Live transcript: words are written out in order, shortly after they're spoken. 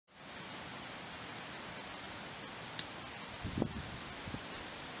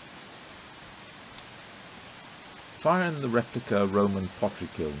Firing the replica Roman pottery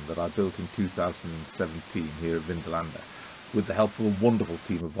kiln that I built in 2017 here at Vindolanda with the help of a wonderful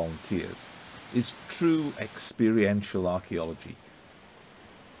team of volunteers is true experiential archaeology.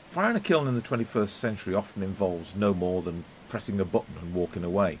 Firing a kiln in the 21st century often involves no more than pressing a button and walking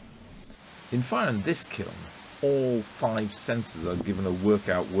away. In firing this kiln, all 5 senses are given a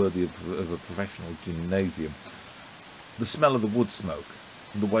workout worthy of a professional gymnasium. The smell of the wood smoke,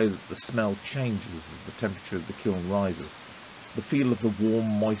 and the way that the smell changes as the temperature of the kiln rises, the feel of the warm,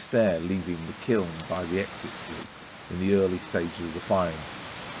 moist air leaving the kiln by the exit flue in the early stages of the firing,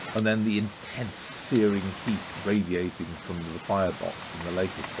 and then the intense searing heat radiating from the firebox in the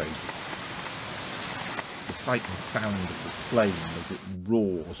later stages. The sight and sound of the flame as it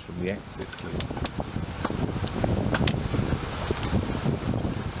roars from the exit flue.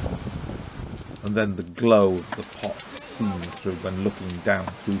 And then the glow of the pots seen through when looking down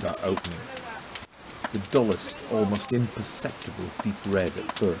through that opening. The dullest, almost imperceptible deep red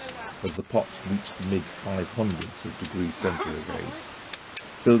at first as the pots reach the mid-500s of degrees centigrade,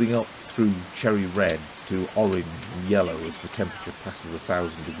 building up through cherry red to orange and yellow as the temperature passes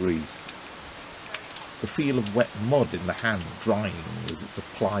 1,000 degrees. The feel of wet mud in the hand drying as it's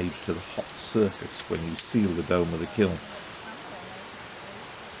applied to the hot surface when you seal the dome of the kiln.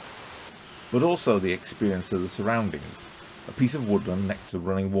 But also the experience of the surroundings, a piece of woodland next to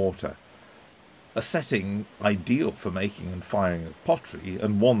running water, a setting ideal for making and firing of pottery,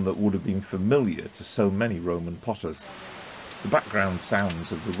 and one that would have been familiar to so many Roman potters. The background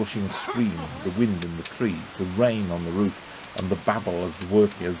sounds of the rushing stream, the wind in the trees, the rain on the roof, and the babble of the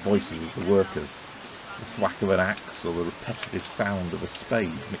voices of the workers, the thwack of an axe or the repetitive sound of a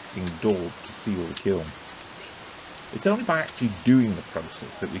spade mixing daub to seal the kiln. It's only by actually doing the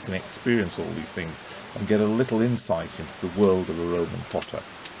process that we can experience all these things and get a little insight into the world of a Roman potter.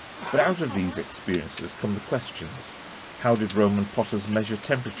 But out of these experiences come the questions. How did Roman potters measure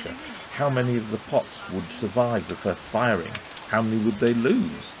temperature? How many of the pots would survive the first firing? How many would they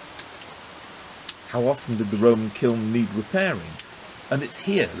lose? How often did the Roman kiln need repairing? And it's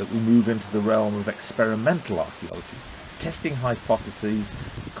here that we move into the realm of experimental archaeology, testing hypotheses,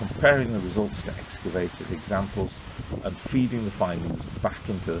 comparing the results to excavated examples, and feeding the findings back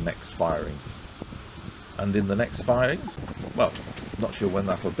into the next firing. And in the next firing, well, not sure when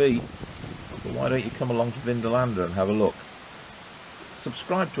that'll be, but why don't you come along to Vindolanda and have a look?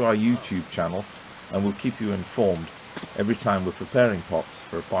 Subscribe to our YouTube channel and we'll keep you informed every time we're preparing pots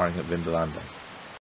for a firing at Vindolanda.